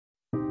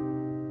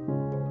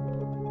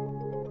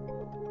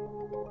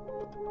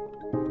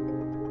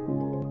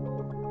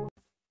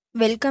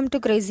Welcome to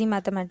Crazy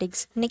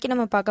mathematics. இன்னைக்கு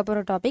நம்ம பார்க்க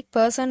போகிற டாபிக்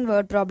பர்சன்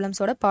வேர்ட்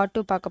ப்ராப்ளம்ஸோட பார்ட்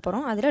 2 பார்க்க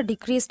போகிறோம். அதில்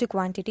டிக்ரீஸ்டு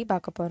குவான்டிட்டி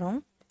பார்க்க போகிறோம்.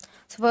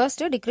 ஸோ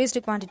ஃபர்ஸ்ட்டு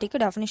டிக்ரீஸ்டு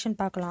குவான்டிட்டிக்கு டெஃபினிஷன்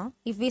பார்க்கலாம்.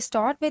 If we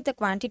start with the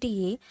quantity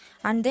A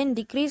and then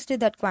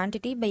decreased that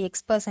quantity by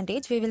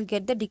x%, we will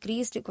get the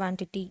decreased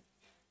quantity.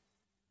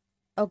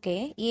 Okay,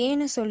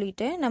 ஏன்னு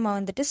சொல்லிட்டு நம்ம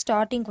வந்துட்டு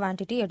ஸ்டார்டிங்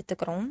குவான்டிட்டி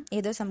எடுத்துக்கிறோம்,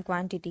 ஏதோ சம்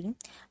குவான்டிட்டி.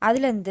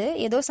 அதுலேருந்து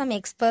ஏதோ சம்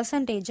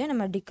x%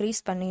 நம்ம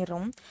டிக்ரீஸ்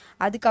பண்ணிடுறோம்.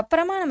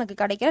 அதுக்கப்புறமா நமக்கு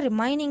கிடைக்கிற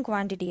ரிமைனிங்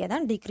குவான்டிட்டியை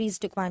தான்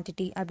டிக்ரீஸ்டு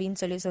குவான்டிட்டி அப்படின்னு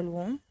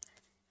சொல்லுவோம்.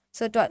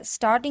 ஸோ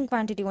ஸ்டார்டிங்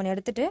குவான்டிட்டி ஒன்று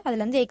எடுத்துகிட்டு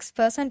அதுலேருந்து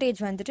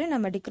x% வந்துட்டு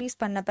நம்ம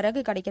டிக்ரீஸ் பண்ண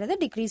பிறகு கிடைக்கிறது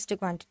டிக்ரீஸ்டு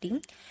குவான்டிட்டி.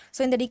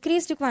 ஸோ இந்த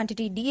டிக்ரீஸ்டு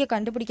குவான்டிட்டி டியை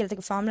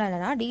கண்டுபிடிக்கிறதுக்கு ஃபார்முலா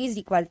என்னன்னா d is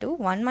equal to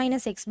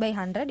 1 -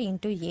 x/100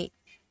 into a.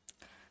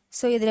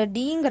 So இதில்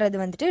டிங்கிறது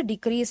வந்துட்டு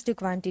டிக்ரீஸ்டு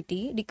குவான்டிட்டி,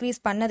 டிக்ரீஸ்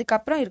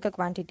பண்ணதுக்கப்புறம் இருக்க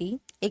குவான்டிட்டி.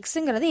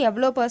 எக்ஸுங்கிறது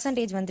எவ்வளோ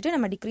பர்சன்டேஜ் வந்துட்டு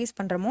நம்ம டிக்ரீஸ்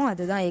பண்ணுறோமோ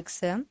அதுதான்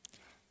எக்ஸு.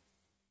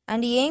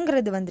 அண்ட்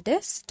ஏங்கிறது வந்துட்டு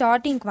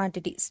ஸ்டார்டிங்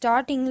குவான்டிட்டி,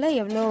 ஸ்டார்டிங்கில்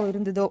எவ்வளோ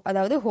இருந்ததோ,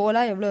 அதாவது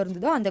ஹோலாக எவ்வளோ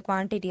இருந்ததோ அந்த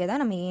குவான்டிட்டியை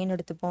தான் நம்ம ஏன்னு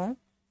எடுத்துப்போம்.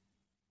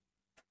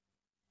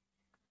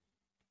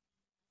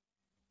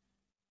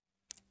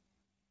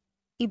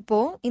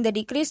 இப்போ இந்த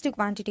டிக்ரீஸ்டு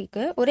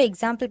குவான்டிட்டிக்கு ஒரு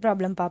எக்ஸாம்பிள்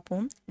ப்ராப்ளம்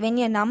பார்ப்போம்.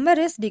 when a number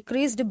is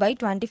decreased by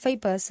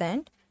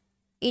 25%,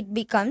 it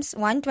becomes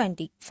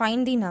 120.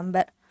 find the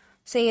number.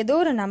 So ஏதோ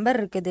ஒரு நம்பர்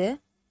இருக்குது,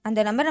 அந்த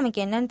நம்பர் நமக்கு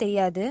என்னன்னு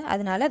தெரியாது,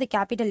 அதனால அது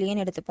கேபிட்டல்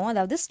ஏன்னு எடுத்துப்போம்.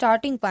 அதாவது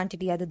ஸ்டார்டிங்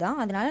குவான்டிட்டி அதுதான்,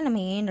 அதனால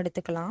நம்ம ஏன்னு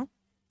எடுத்துக்கலாம்.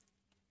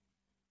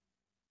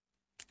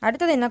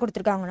 அடுத்தது என்ன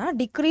கொடுத்துருக்காங்கன்னா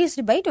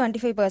டிக்ரீஸ்டு பை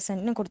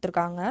 25%ன்னு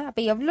கொடுத்துருக்காங்க.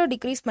 அப்போ எவ்வளோ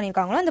டிக்ரீஸ்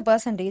பண்ணியிருக்காங்களோ அந்த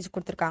பர்சன்டேஜ்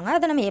கொடுத்துருக்காங்க,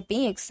 அதை நம்ம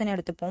எப்பயும் எக்ஸ்ன்னு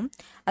எடுத்துப்போம்.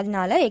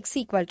 அதனால x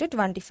 =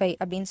 25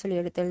 அப்படின்னு சொல்லி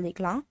எடுத்து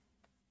எழுதிக்கலாம்.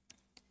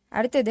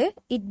 அடுத்தது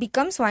இட்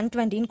பிகம்ஸ்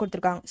 120ன்னு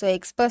கொடுத்துருக்காங்க. ஸோ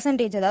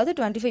x%, அதாவது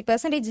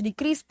 25%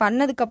 டிக்ரீஸ்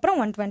பண்ணதுக்கப்புறம்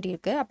 120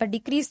 இருக்குது, அப்போ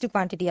டிக்ரீஸ்டு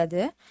குவான்டிட்டி அது.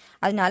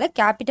 அதனால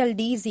capital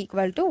D is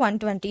equal to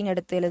 120ன்னு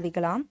எடுத்து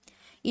எழுதிக்கலாம்.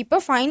 இப்போ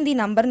ஃபைண்ட் தி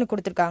நம்பர்னு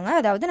கொடுத்துருக்காங்க,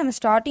 அதாவது நம்ம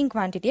ஸ்டார்டிங்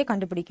குவான்டிட்டியை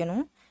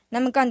கண்டுபிடிக்கணும்.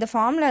 நமக்கு அந்த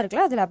ஃபார்முலா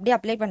இருக்குல்ல, அதில் அப்படியே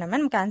அப்ளை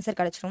பண்ணோம்னா நமக்கு ஆன்சர்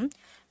கிடச்சிரும்.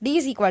 D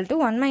is equal to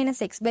 1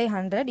 -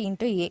 x/100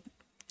 into a.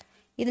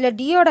 இதில்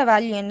டியோட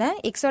வேல்யூ என்ன,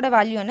 எக்ஸோட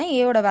வேல்யூ என்ன,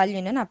 ஏயோட வேல்யூ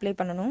என்னன்னு அப்ளை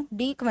பண்ணணும்.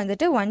 டிக்கு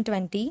வந்துட்டு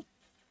 120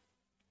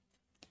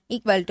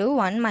 equal to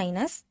 1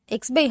 -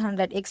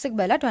 x/100. எக்ஸுக்கு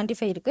பதிலாக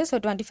 25 இருக்குது, ஸோ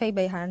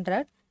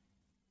 25/100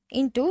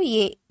 into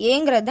a.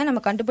 ஏங்கிறது தான்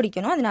நம்ம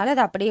கண்டுபிடிக்கணும், அதனால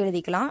அதை அப்படியே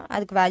எழுதிக்கலாம்,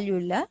 அதுக்கு வேல்யூ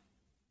இல்லை.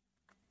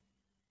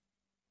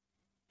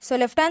 ஸோ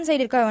லெஃப்ட் ஹேண்ட்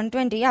சைடு இருக்க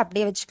 120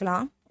 அப்படியே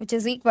வச்சுக்கலாம், which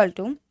is equal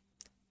to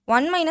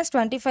 1 -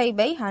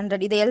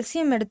 25/100. இதை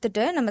எல்சிஎம்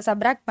எடுத்துட்டு நம்ம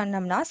சப்ராக்ட்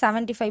பண்ணோம்னா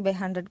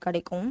 75/100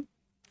 கிடைக்கும்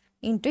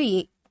into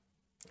a.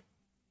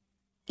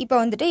 இப்போ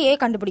வந்துட்டு ஏ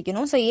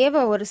கண்டுபிடிக்கணும். ஸோ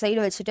ஏவை ஒரு சைடு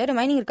வச்சுட்டு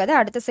ரிமைனிங் இருக்கிறத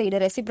அடுத்த சைடு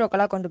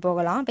ரெசிப்ரோக்கலாக கொண்டு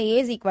போகலாம். இப்போ ஏ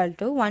இஸ் ஈக்குவல்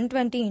டு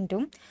 120 into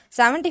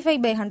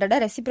 75/100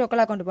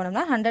 ரெசிப்ரோக்கலாக கொண்டு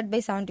போனோம்னா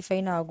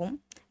 100/75 ஆகும்.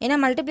 ஏன்னா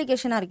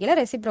மல்டிப்ளிகேஷனாக இருக்கையில்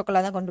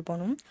ரெசிப்ரோக்கலாக தான் கொண்டு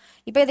போகணும்.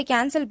 இப்போ இதை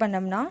கேன்சல்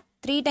பண்ணோம்னா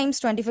 3 ×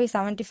 25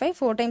 75,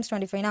 4 ×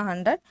 25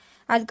 100.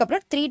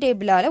 அதுக்கப்புறம் 3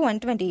 டேபிளால்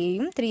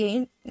 120யும்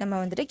 3யும் நம்ம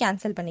வந்துட்டு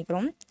கேன்சல்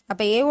பண்ணிக்கிறோம்.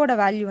 அப்போ ஏவோட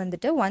வேல்யூ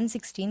வந்துட்டு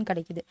 116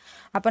 கிடைக்குது.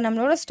 அப்போ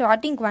நம்மளோட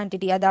ஸ்டார்டிங்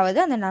குவான்டிட்டி,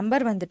 அதாவது அந்த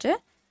நம்பர் வந்துட்டு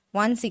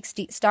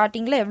 160,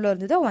 ஸ்டார்டிங்கில் எவ்வளோ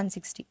இருந்ததோ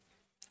 160.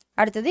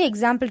 அடுத்தது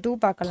எக்ஸாம்பிள் 2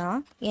 பார்க்கலாம்.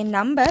 என்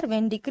number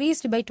when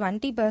decreased by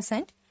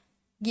 20%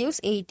 gives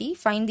 80.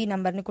 find the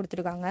numberனு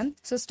கொடுத்துருக்காங்க.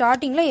 ஸோ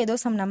ஸ்டார்டிங்கில் ஏதோ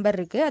சம் நம்பர்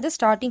இருக்குது, அது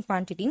ஸ்டார்டிங்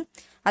குவான்டிட்டி,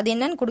 அது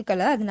என்னன்னு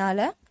கொடுக்கல,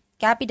 அதனால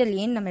கேபிட்டல்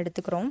ஏன்னு நம்ம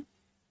எடுத்துக்கிறோம்.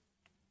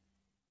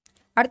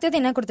 அடுத்தது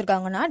என்ன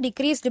கொடுத்துருக்காங்கன்னா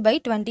டிக்ரீஸ்டு பை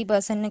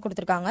 20%ன்னு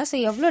கொடுத்துருக்காங்க. ஸோ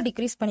எவ்வளோ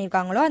டிக்ரீஸ்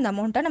பண்ணியிருக்காங்களோ அந்த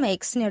அமௌண்ட்டை நம்ம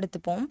எக்ஸ்ன்னு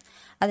எடுத்துப்போம்.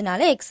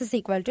 அதனால x is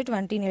equal to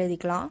 20ன்னு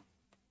எழுதிக்கலாம்.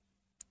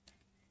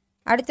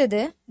 அடுத்தது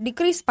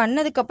டிக்ரீஸ்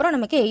பண்ணதுக்கப்புறம்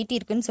நமக்கு 80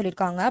 இருக்குன்னு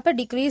சொல்லியிருக்காங்க. அப்போ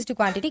டிக்ரீஸ்டு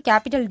குவான்டிட்டி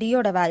கேபிட்டல்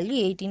டியோட வேல்யூ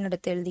 80ன்னு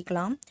எடுத்து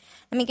எழுதிக்கலாம்.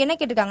 நமக்கு என்ன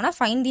கேட்டிருக்காங்கன்னா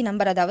ஃபைண்ட் தி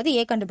நம்பர், அதாவது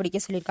ஏ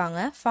கண்டுபிடிக்க சொல்லியிருக்காங்க.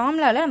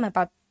 ஃபார்முலாவில்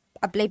நம்ம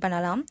அப்ளை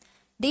பண்ணலாம்.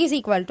 D is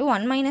equal to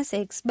 1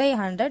 -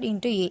 x/100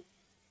 into a.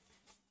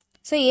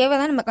 So ஏவை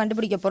தான் நம்ம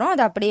கண்டுபிடிக்க போகிறோம்,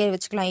 அதை அப்படியே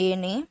வச்சுக்கலாம்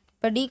ஏன்னு.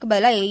 இப்போ டிக்கு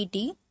பதிலாக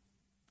 80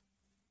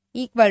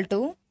 ஈக்குவல்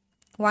டு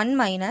 1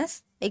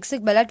 -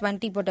 எக்ஸுக்கு பதிலாக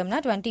 20 போட்டோம்னா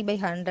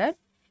 20/100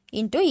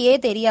 into ஏ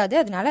தெரியாது,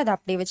 அதனால அதை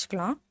அப்படியே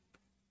வச்சுக்கலாம்.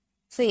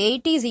 So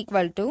 80 is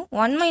equal to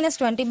 1 -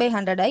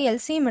 20/100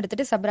 LCM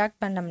எடுத்துகிட்டு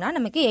சப்ராக்ட் பண்ணோம்னா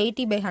நமக்கு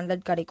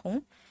 80/100 கிடைக்கும்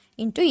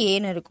இன்ட்டு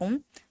ஏன்னு இருக்கும்.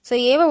 ஸோ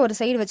ஏவை ஒரு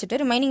சைடு வச்சுட்டு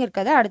ரிமைனிங்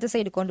இருக்கிறத அடுத்த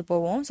சைடு கொண்டு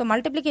போவோம். ஸோ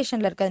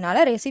மல்டிப்ளிகேஷனில்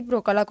இருக்கிறதுனால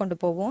ரெசிப்ரோக்கலாக கொண்டு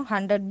போவோம்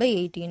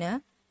 100/80ன்னு.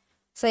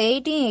 ஸோ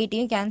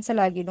 80யும்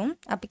கேன்சல் ஆகிடும்.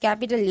 அப்போ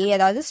கேபிட்டல் ஏ,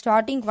 அதாவது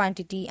ஸ்டார்டிங்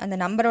குவான்டிட்டி, அந்த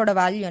நம்பரோட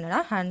வேல்யூ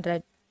என்னன்னா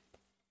 100.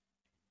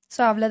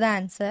 ஸோ அவ்வளோதான்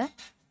ஆன்சர்.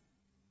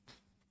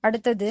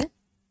 அடுத்தது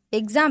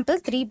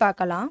எக்ஸாம்பிள் 3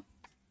 பார்க்கலாம்.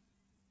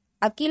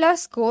 Akila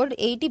scored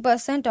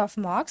 80% of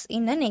marks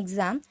in an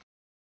exam.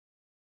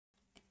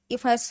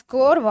 If her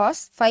score was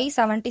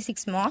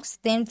 576 marks,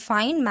 then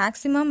find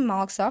maximum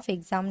marks of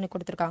examனு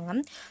கொடுத்துருக்காங்க.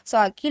 ஸோ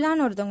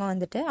அகிலான்னு ஒருத்தவங்க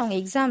வந்துட்டு அவங்க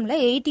எக்ஸாமில்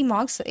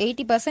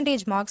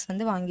 80% மார்க்ஸ்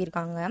வந்து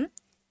வாங்கியிருக்காங்க.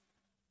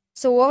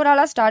 ஸோ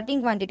ஓவராலாக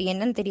ஸ்டார்டிங் குவான்டிட்டி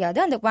என்னன்னு தெரியாது,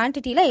 அந்த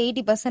குவான்டிட்டியில்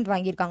 80%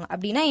 வாங்கியிருக்காங்க.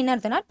 அப்படின்னா என்ன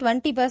அர்த்தம்னா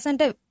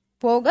 20%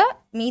 போக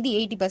மீதி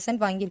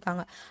 80%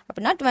 வாங்கியிருக்காங்க.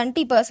 அப்படின்னா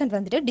 20%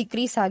 வந்துட்டு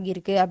டிக்ரீஸ்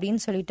ஆகியிருக்கு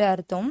அப்படின்னு சொல்லிட்டு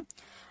அர்த்தம்.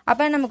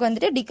 அப்போ நமக்கு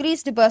வந்துட்டு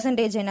டிக்ரீஸ்டு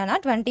பர்சன்டேஜ் என்னன்னா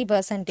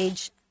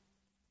 20%.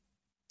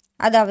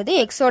 அதாவது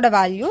எக்ஸோட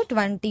வேல்யூ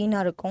 20ன்னு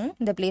இருக்கும்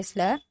இந்த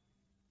பிளேஸில்.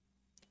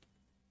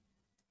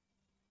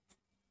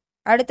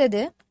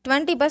 அடுத்தது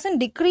 20%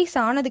 டிக்ரீஸ்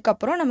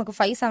ஆனதுக்கப்புறம் நமக்கு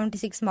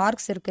 576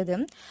 மார்க்ஸ் இருக்குது.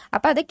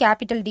 அப்போ அதை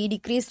capital D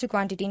decreased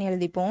குவான்டிட்டின்னு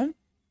எழுதிப்போம்.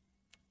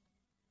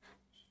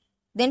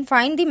 Then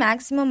find the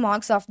maximum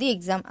marks of the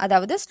exam.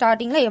 அதாவது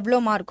ஸ்டார்டிங்கில் எவ்வளோ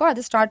மார்க்கோ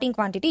அது ஸ்டார்டிங்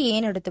குவான்டிட்டி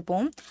ஏன்னு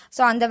எடுத்துப்போம்.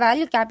 ஸோ அந்த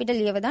வேல்யூ கேபிட்டல்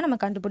ஏவை தான் நம்ம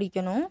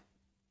கண்டுபிடிக்கணும்.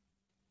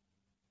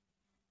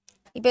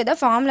 இப்போ இதை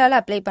ஃபார்முலாவில்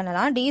அப்ளை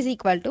பண்ணலாம். d is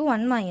equal to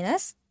 1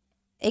 minus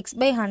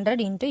x/100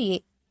 into a.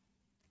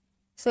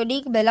 So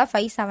டிக்கு பதிலாக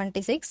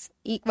 576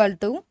 equal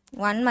to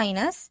 1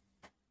 minus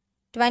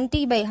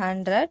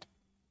 20/100.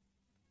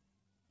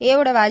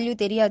 ஏவோட வேல்யூ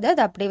தெரியாது,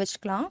 அது அப்படியே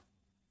வச்சுக்கலாம்.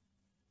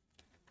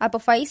 அப்போ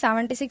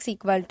 576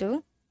 equal to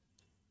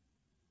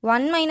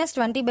 1 minus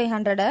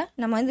 20/100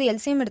 நம்ம வந்து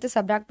எல்சிஎம் எடுத்து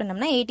சப்ராக்ட்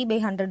பண்ணோம்னா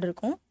 80/100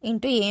 இருக்கும்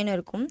இன்ட்டு ஏன்னு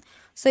இருக்கும்.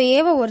 ஸோ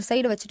ஏவை ஒரு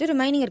சைடு வச்சுட்டு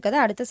ரிமைனிங் இருக்கிறத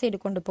அடுத்த சைடு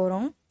கொண்டு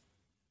போகிறோம்.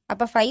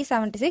 அப்போ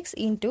 576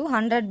 into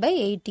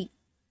 100/80.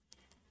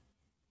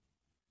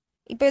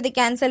 இப்போ இது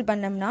கேன்சல்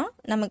பண்ணோம்னா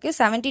நமக்கு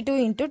 72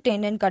 into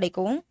 10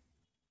 கிடைக்கும்.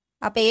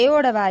 அப்போ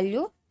ஏவோட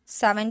வேல்யூ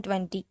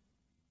 720.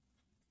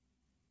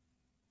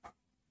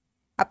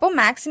 அப்போ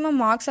maximum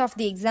marks of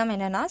the exam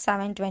என்னன்னா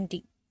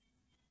 720.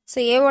 ஸோ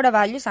ஏவோட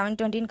வேல்யூ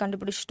 720ன்னு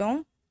கண்டுபிடிச்சிட்டோம்.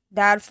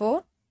 Therefore,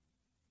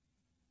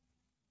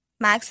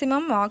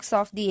 maximum marks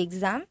of the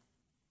exam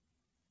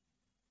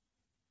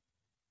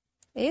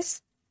is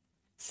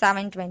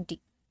 720.